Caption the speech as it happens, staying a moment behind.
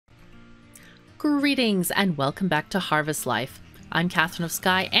Greetings and welcome back to Harvest Life. I'm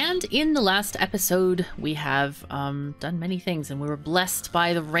KatherineOfSky, and in the last episode we have done many things, and we were blessed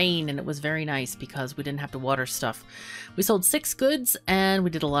by the rain, and it was very nice because we didn't have to water stuff. We sold 6 goods and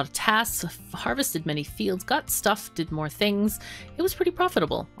we did a lot of tasks, harvested many fields, got stuff, did more things. It was pretty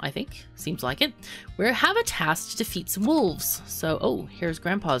profitable, I think. Seems like it. We have a task to defeat some wolves. So, oh, here's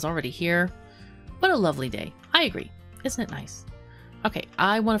Grandpa's already here. What a lovely day. I agree. Isn't it nice? Okay,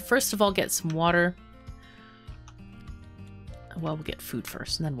 I want to first of all get some water. Well, we'll get food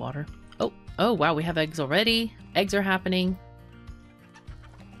first and then water. Oh, wow, we have eggs already. Eggs are happening.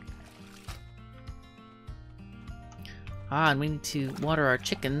 And we need to water our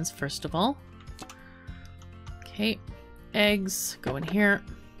chickens first of all. Okay, eggs go in here.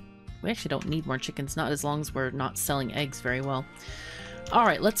 We actually don't need more chickens, not as long as we're not selling eggs very well. All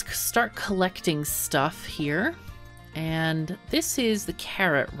right, let's start collecting stuff here. And this is the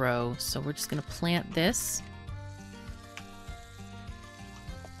carrot row, so we're just going to plant this.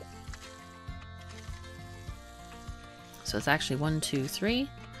 So it's actually 1, 2, 3.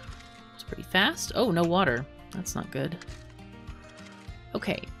 It's pretty fast. Oh, no water. That's not good.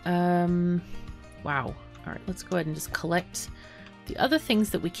 Okay. Wow. All right, let's go ahead and just collect the other things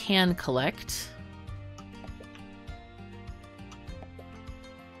that we can collect.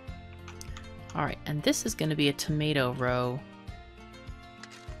 All right, and this is going to be a tomato row.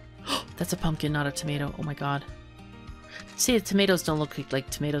 That's a pumpkin, not a tomato. Oh my god. See, the tomatoes don't look like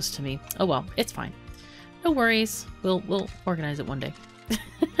tomatoes to me. Oh well, it's fine. No worries. We'll organize it one day.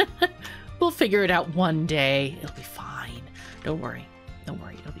 We'll figure it out one day. It'll be fine. Don't worry. Don't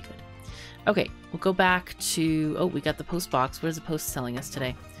worry. It'll be good. Okay, we'll go back to... Oh, we got the post box. What is the post telling us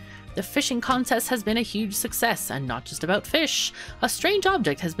today? The fishing contest has been a huge success, and not just about fish. A strange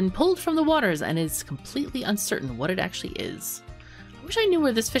object has been pulled from the waters and is completely uncertain what it actually is. I wish I knew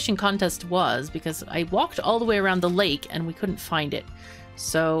where this fishing contest was, because I walked all the way around the lake and we couldn't find it.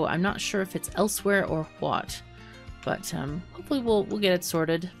 So I'm not sure if it's elsewhere or what. But hopefully we'll get it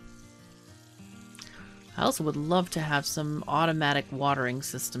sorted. I also would love to have some automatic watering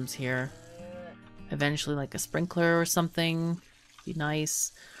systems here. Eventually, like a sprinkler or something. Be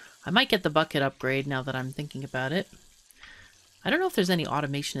nice. I might get the bucket upgrade now that I'm thinking about it. I don't know if there's any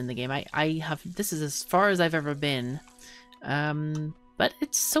automation in the game. This is as far as I've ever been. But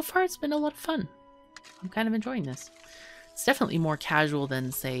so far it's been a lot of fun. I'm kind of enjoying this. It's definitely more casual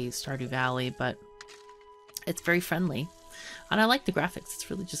than, say, Stardew Valley, but it's very friendly. And I like the graphics.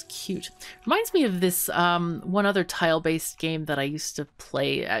 It's really just cute. Reminds me of this one other tile-based game that I used to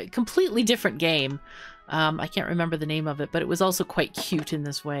play. A completely different game. I can't remember the name of it, but it was also quite cute in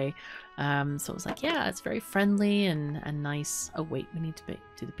this way. So it was like, yeah, it's very friendly and nice. Oh, wait, we need to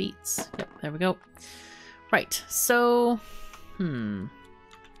do the beets. Yep, there we go. Right, so... Kind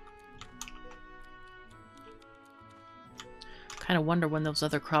of wonder when those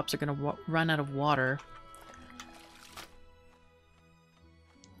other crops are going to run out of water.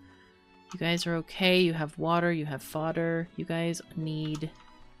 You guys are okay. You have water. You have fodder. You guys need...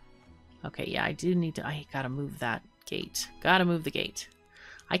 Okay, yeah, I do need to... I gotta move that gate. Gotta move the gate.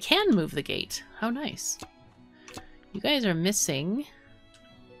 I can move the gate. How nice. You guys are missing...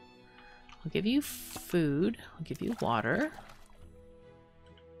 I'll give you food. I'll give you water.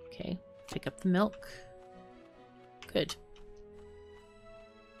 Okay, pick up the milk. Good.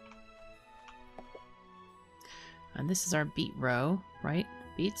 And this is our beet row, right?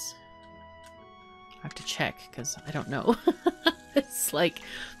 Beets? I have to check, because I don't know. It's like,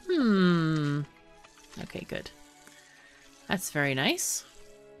 Okay, good. That's very nice.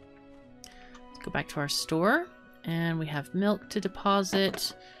 Let's go back to our store. And we have milk to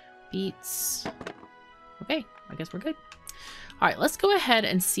deposit. Beets. Okay, I guess we're good. Alright, let's go ahead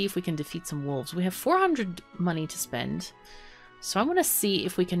and see if we can defeat some wolves. We have 400 money to spend. So I want to see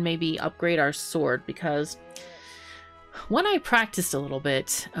if we can maybe upgrade our sword, because... when I practiced a little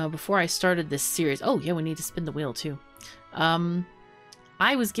bit before I started this series... Oh, yeah, we need to spin the wheel, too.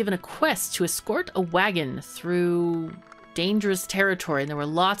 I was given a quest to escort a wagon through dangerous territory, and there were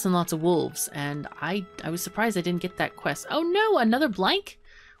lots and lots of wolves, and I was surprised I didn't get that quest. Oh no, another blank?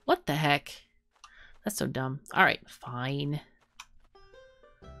 What the heck? That's so dumb. Alright, fine.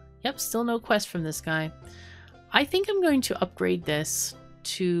 Yep, still no quest from this guy. I think I'm going to upgrade this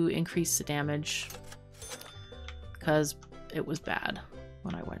to increase the damage, because it was bad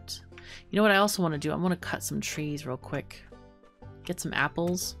when I went. You know what I also want to do? I want to cut some trees real quick. Get some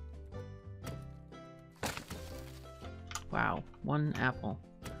apples. Wow, 1 apple.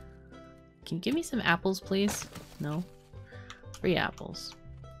 Can you give me some apples, please? No? 3 apples.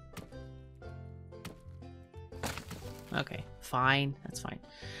 Okay, fine. That's fine.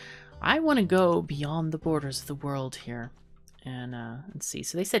 I want to go beyond the borders of the world here. And let's see.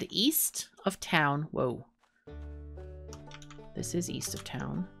 So they said east of town. Whoa. This is east of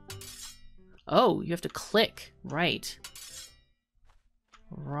town. Oh, you have to click. Right.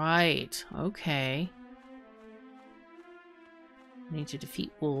 Right. Okay. I need to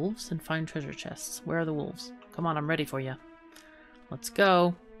defeat wolves and find treasure chests. Where are the wolves? Come on, I'm ready for you. Let's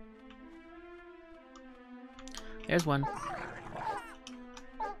go. There's one.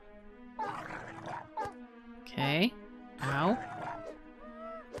 Okay. Ow.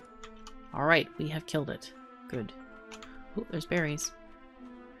 Alright, we have killed it. Good. Oh, there's berries.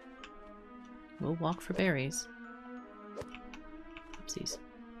 We'll walk for berries. Oopsies.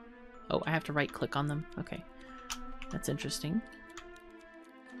 Oh, I have to right-click on them. Okay. That's interesting.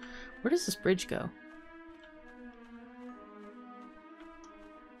 Where does this bridge go?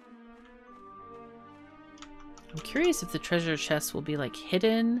 I'm curious if the treasure chests will be, like,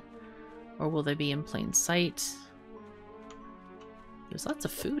 hidden, or will they be in plain sight? There's lots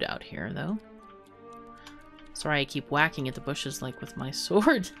of food out here, though. Sorry, I keep whacking at the bushes, like, with my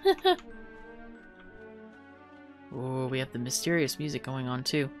sword. Oh, we have the mysterious music going on,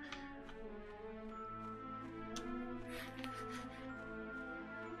 too.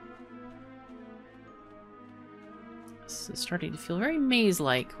 This is starting to feel very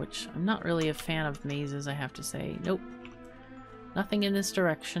maze-like, which I'm not really a fan of mazes, I have to say. Nope. Nothing in this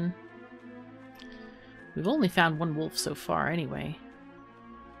direction. We've only found one wolf so far, anyway.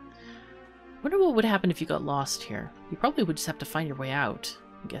 Wonder what would happen if you got lost here. You probably would just have to find your way out,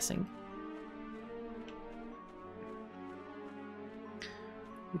 I'm guessing.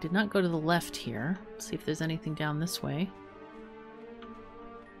 We did not go to the left here. Let's see if there's anything down this way.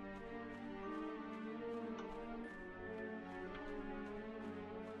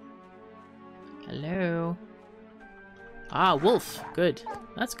 Hello. Ah, wolf. Good.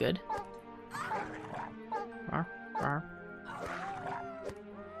 That's good. Rawr, rawr.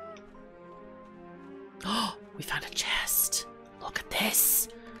 Oh, we found a chest. Look at this.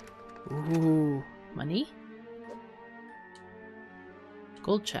 Ooh, money?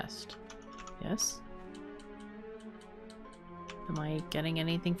 Gold chest. Yes. Am I getting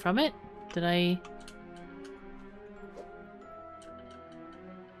anything from it? Did I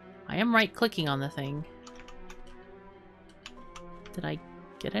am right-clicking on the thing. Did I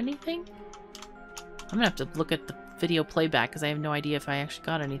get anything? I'm gonna have to look at the video playback because I have no idea if I actually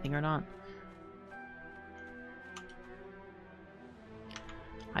got anything or not.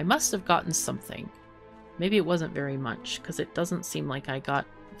 I must have gotten something. Maybe it wasn't very much, because it doesn't seem like I got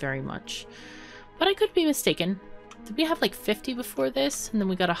very much. But I could be mistaken. Did we have like 50 before this? And then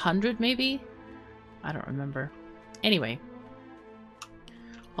we got 100 maybe? I don't remember. Anyway.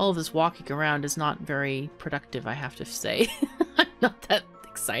 All of this walking around is not very productive, I have to say. I'm not that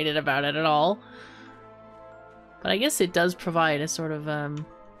excited about it at all. But I guess it does provide a sort of, an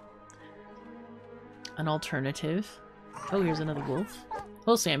alternative. Oh, here's another wolf.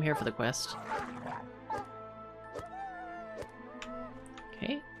 Mostly I'm here for the quest.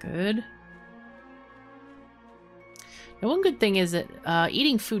 Okay, good. Now, one good thing is that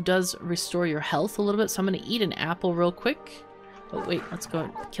eating food does restore your health a little bit, so I'm going to eat an apple real quick. Oh, wait, let's go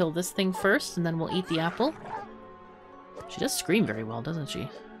and kill this thing first, and then we'll eat the apple. She does scream very well, doesn't she?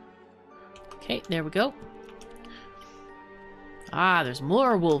 Okay, there we go. Ah, there's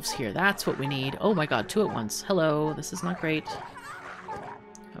more wolves here. That's what we need. Oh my god, 2 at once. Hello, this is not great.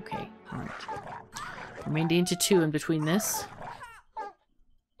 Okay, alright. Remain down to 2 in between this.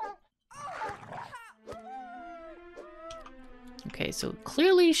 Okay, so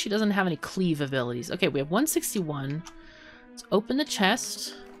clearly she doesn't have any cleave abilities. Okay, we have 161. Let's open the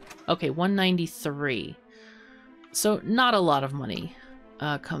chest. Okay, 193. So not a lot of money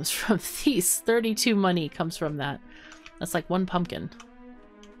comes from these. 32 money comes from that. That's like 1 pumpkin.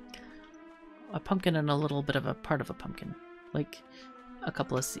 A pumpkin and a little bit of a part of a pumpkin. Like a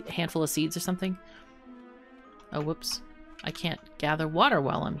couple of handful of seeds or something. Oh, whoops. I can't gather water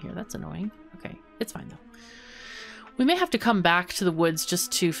while I'm here. That's annoying. Okay, it's fine though. We may have to come back to the woods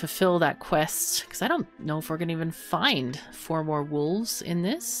just to fulfill that quest, because I don't know if we're going to even find 4 more wolves in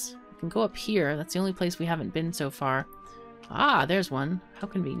this. We can go up here. That's the only place we haven't been so far. Ah, there's one. How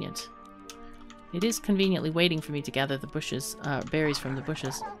convenient. It is conveniently waiting for me to gather the bushes, berries from the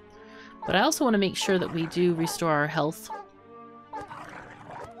bushes. But I also want to make sure that we do restore our health.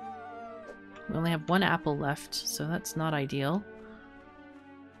 We only have 1 apple left, so that's not ideal.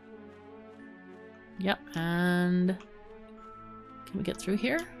 Yep, and can we get through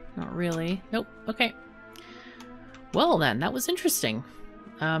here? Not really. Nope. Okay. Well then, that was interesting.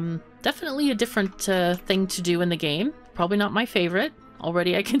 Definitely a different thing to do in the game. Probably not my favorite.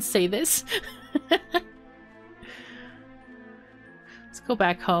 already I can say this. Let's go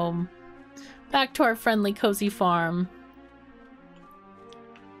back home. Back to our friendly, cozy farm.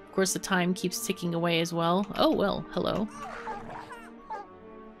 Of course, the time keeps ticking away as well. Oh, well, hello.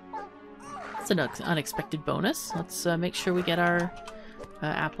 That's an unexpected bonus. Let's make sure we get our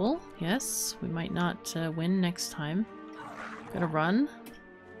apple. Yes, we might not win next time. Gotta run.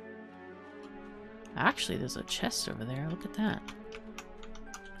 Actually, there's a chest over there. Look at that.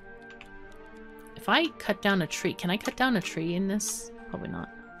 If I cut down a tree... Can I cut down a tree in this? Probably not.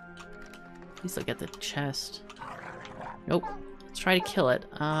 At least I'll get the chest. Nope. Let's try to kill it.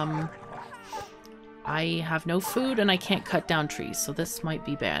 I have no food and I can't cut down trees, so this might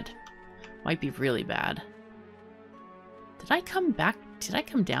be bad. Might be really bad. Did I come back? Did I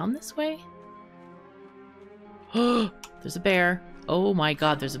come down this way? Oh, there's a bear. Oh my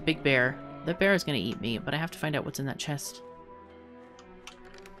god, there's a big bear. That bear is gonna eat me, but I have to find out what's in that chest.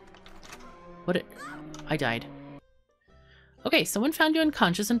 I died. Okay, someone found you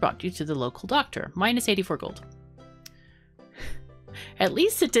unconscious and brought you to the local doctor. Minus 84 gold. At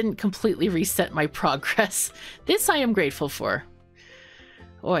least it didn't completely reset my progress. This I am grateful for.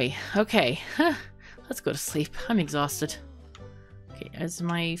 Oi, okay. Let's go to sleep. I'm exhausted. Okay,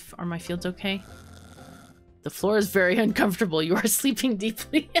 are my fields okay? The floor is very uncomfortable. You are sleeping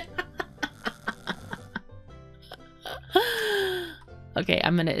deeply. Okay,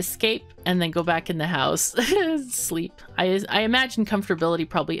 I'm gonna escape and then go back in the house. Sleep. I imagine comfortability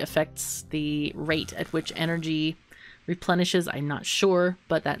probably affects the rate at which energy replenishes. I'm not sure,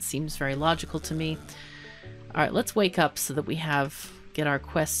 but that seems very logical to me. Alright, let's wake up so that we get our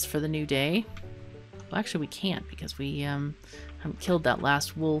quests for the new day. Well, actually we can't because we haven't killed that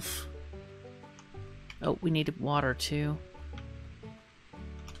last wolf. Oh, we need water too.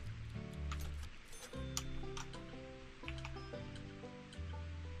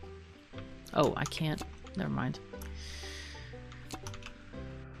 Oh, I can't. Never mind.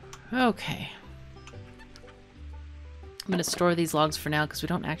 Okay. I'm going to store these logs for now because we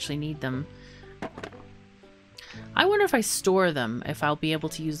don't actually need them. I wonder if I store them, if I'll be able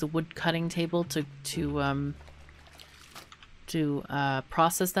to use the wood cutting table to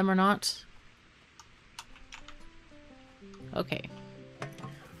process them or not. Okay.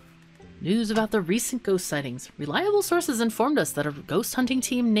 News about the recent ghost sightings. Reliable sources informed us that a ghost hunting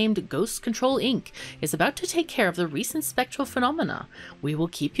team named Ghost Control Inc. is about to take care of the recent spectral phenomena. We will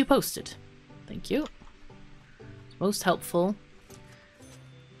keep you posted. Thank you. Most helpful.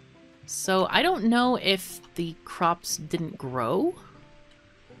 So I don't know if the crops didn't grow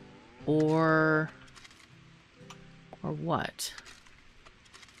or what.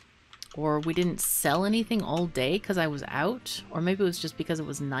 Or we didn't sell anything all day because I was out. Or maybe it was just because it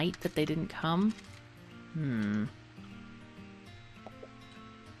was night that they didn't come.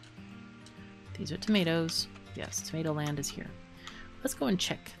 These are tomatoes. Yes, tomato land is here. Let's go and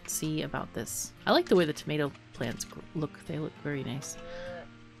check, see about this. I like the way the tomato plants look. They look very nice.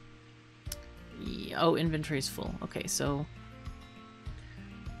 Oh, inventory is full. Okay, so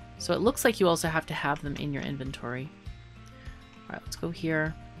it looks like you also have to have them in your inventory. All right, let's go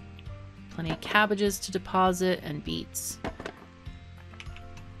here. Plenty of cabbages to deposit and beets.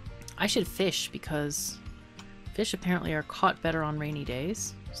 I should fish because fish apparently are caught better on rainy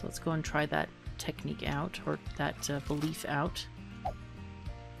days. So let's go and try that technique out, or that belief out.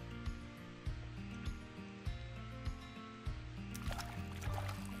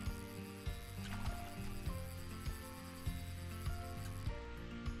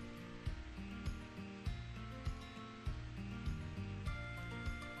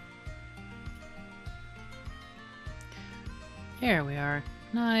 There we are.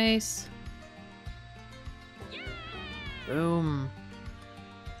 Nice. Boom.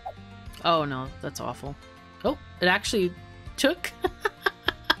 Oh no, that's awful. Oh, it actually took.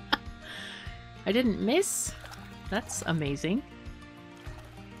 I didn't miss. That's amazing.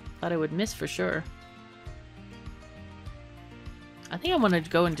 Thought I would miss for sure. I think I want to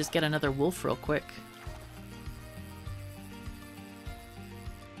go and just get another wolf real quick.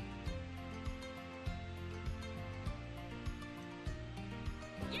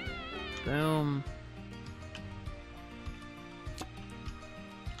 Boom.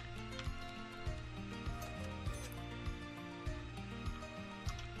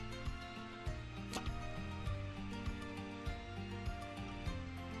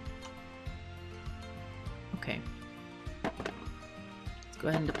 Okay. Let's go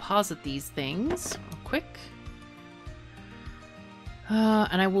ahead and deposit these things real quick.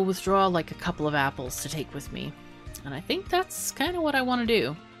 And I will withdraw like a couple of apples to take with me. And I think that's kind of what I want to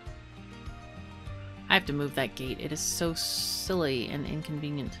do. I have to move that gate. It is so silly and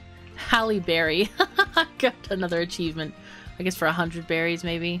inconvenient. Halle Berry. Got another achievement. I guess for 100 berries,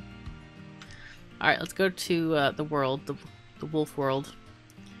 maybe. Alright, let's go to the world. The wolf world.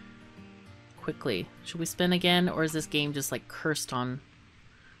 Quickly. Should we spin again? Or is this game just like cursed on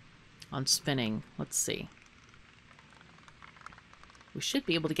spinning? Let's see. We should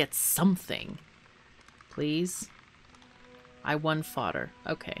be able to get something. Please. I won fodder.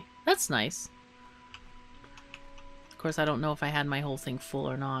 Okay. That's nice. Of course, I don't know if I had my whole thing full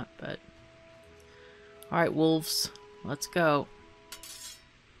or not, but... Alright, wolves. Let's go.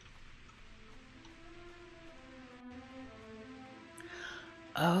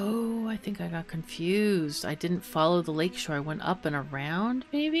 Oh, I think I got confused. I didn't follow the lakeshore. I went up and around,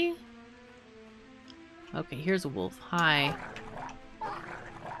 maybe? Okay, here's a wolf. Hi.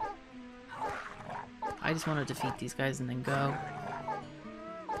 I just want to defeat these guys and then go.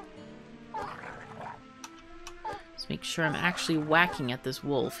 Let's make sure I'm actually whacking at this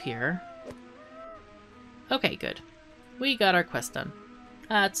wolf here. Okay, good. We got our quest done.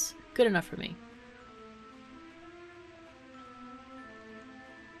 That's good enough for me.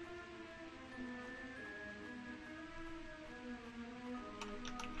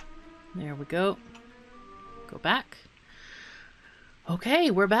 There we go. Go back.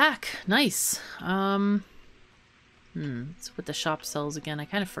 Okay, we're back. Nice. Let's put the shop sells again. I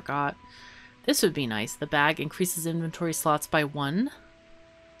kind of forgot. This would be nice. The bag increases inventory slots by 1.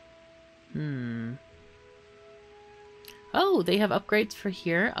 Oh, they have upgrades for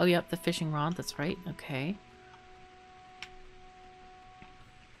here. Oh, yep, the fishing rod. That's right. Okay.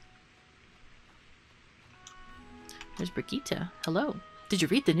 There's Brigitte. Hello. Did you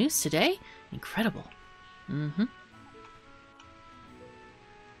read the news today? Incredible.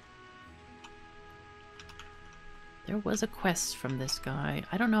 There was a quest from this guy.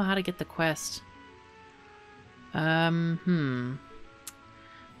 I don't know how to get the quest. Could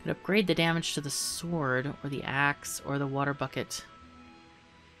upgrade the damage to the sword, or the axe, or the water bucket.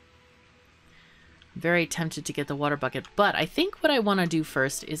 I'm very tempted to get the water bucket, but I think what I want to do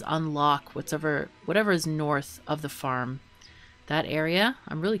first is unlock whatever is north of the farm. That area.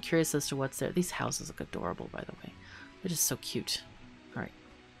 I'm really curious as to what's there. These houses look adorable, by the way. They're just so cute. Alright.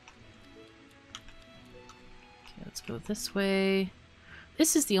 Okay, let's go this way.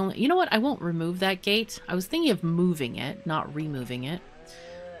 This is the only... You know what? I won't remove that gate. I was thinking of moving it, not removing it.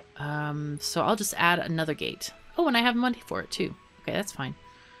 So I'll just add another gate. Oh, and I have money for it, too. Okay, that's fine.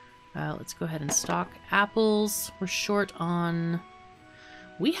 Let's go ahead and stock apples. We're short on...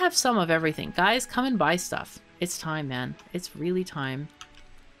 We have some of everything. Guys, come and buy stuff. It's time, man. It's really time.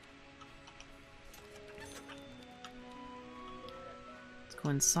 Let's go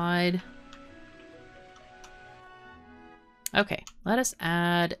inside. Okay, let us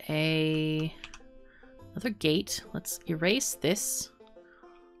add another gate. Let's erase this.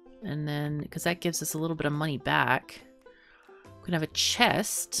 And then, because that gives us a little bit of money back. We can have a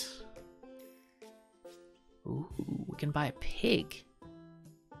chest. Ooh, we can buy a pig.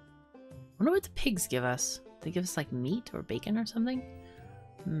 I wonder what the pigs give us. They give us like meat or bacon or something?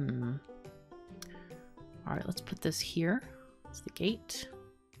 Alright, let's put this here. It's the gate.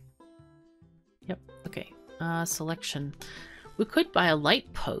 Yep, okay. Selection. We could buy a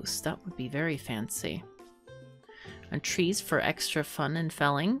light post. That would be very fancy. And trees for extra fun and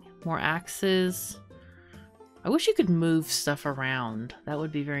felling. More axes. I wish you could move stuff around. That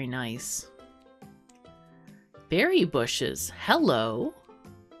would be very nice. Berry bushes. Hello.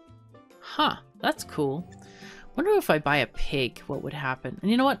 Huh, that's cool. Wonder if I buy a pig, what would happen? And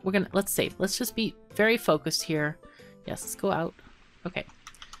you know what? Let's save. Let's just be very focused here. Yes, let's go out. Okay.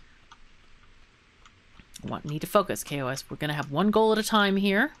 Need to focus, KOS. We're gonna have one goal at a time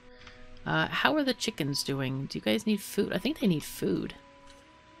here. How are the chickens doing? Do you guys need food? I think they need food.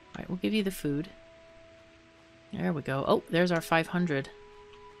 Alright, we'll give you the food. There we go. Oh, there's our 500. Do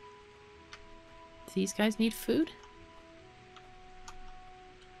these guys need food?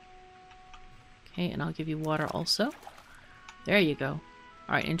 Okay, and I'll give you water also. There you go.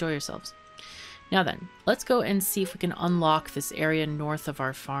 Alright, enjoy yourselves. Now then, let's go and see if we can unlock this area north of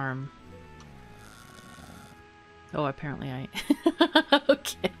our farm. Oh, apparently I...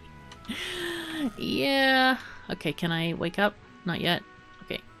 Okay. Yeah. Okay, can I wake up? Not yet.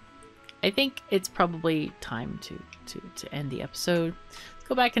 Okay. I think it's probably time to end the episode. Let's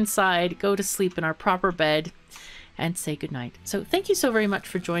go back inside, go to sleep in our proper bed, and say goodnight. So thank you so very much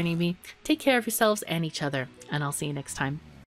for joining me. Take care of yourselves and each other, and I'll see you next time.